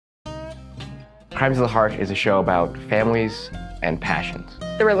Crimes of the Heart is a show about families and passions.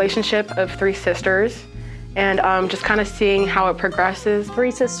 The relationship of three sisters and just kind of seeing how it progresses.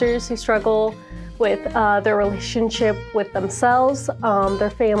 Three sisters who struggle with their relationship with themselves, their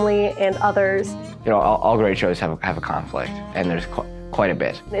family, and others. You know, all great shows have a conflict, and there's quite a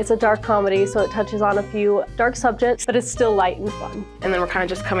bit. It's a dark comedy, so it touches on a few dark subjects, but it's still light and fun. And then we're kind of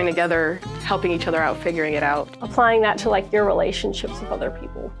just coming together, helping each other out, figuring it out. Applying that to like your relationships with other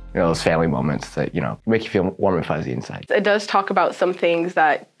people. You know, those family moments that, you know, make you feel warm and fuzzy inside. It does talk about some things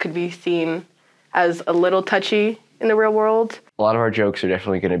that could be seen as a little touchy in the real world. A lot of our jokes are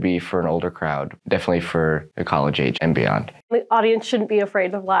definitely going to be for an older crowd, definitely for the college age and beyond. The audience shouldn't be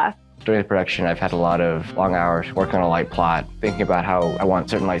afraid to laugh. During the production, I've had a lot of long hours working on a light plot, thinking about how I want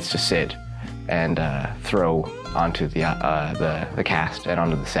certain lights to sit and throw onto the cast and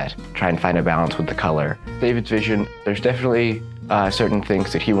onto the set. Try and find a balance with the color. David's vision, there's definitely certain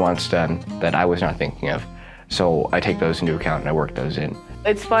things that he wants done that I was not thinking of. So I take those into account and I work those in.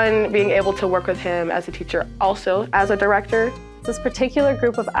 It's fun being able to work with him as a teacher, also as a director. This particular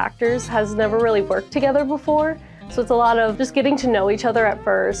group of actors has never really worked together before, so it's a lot of just getting to know each other at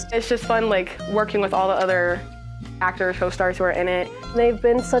first. It's just fun, like, working with all the other actors, co-stars who are in it. They've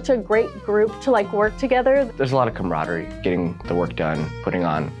been such a great group to like work together. There's a lot of camaraderie, getting the work done, putting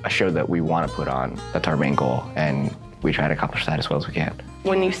on a show that we want to put on. That's our main goal, and we try to accomplish that as well as we can.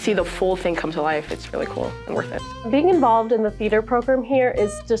 When you see the full thing come to life, it's really cool and worth it. Being involved in the theater program here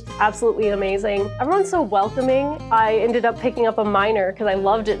is just absolutely amazing. Everyone's so welcoming. I ended up picking up a minor because I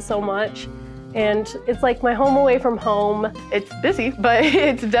loved it so much. And it's like my home away from home. It's busy, but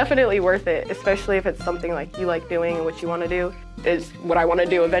it's definitely worth it, especially if it's something like you like doing and what you want to do is what I want to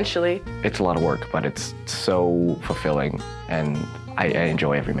do eventually. It's a lot of work, but it's so fulfilling, and I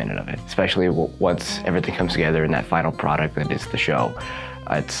enjoy every minute of it, especially once everything comes together in that final product that is the show.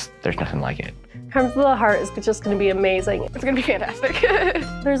 There's nothing like it. Crimes of the Heart is just going to be amazing. It's going to be fantastic.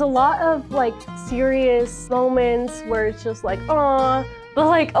 There's a lot of like serious moments where it's just like, aw, but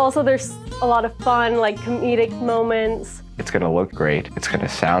like also there's a lot of fun, like comedic moments. It's going to look great. It's going to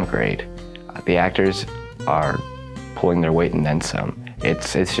sound great. The actors are pulling their weight and then some.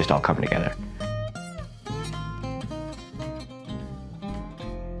 It's just all coming together.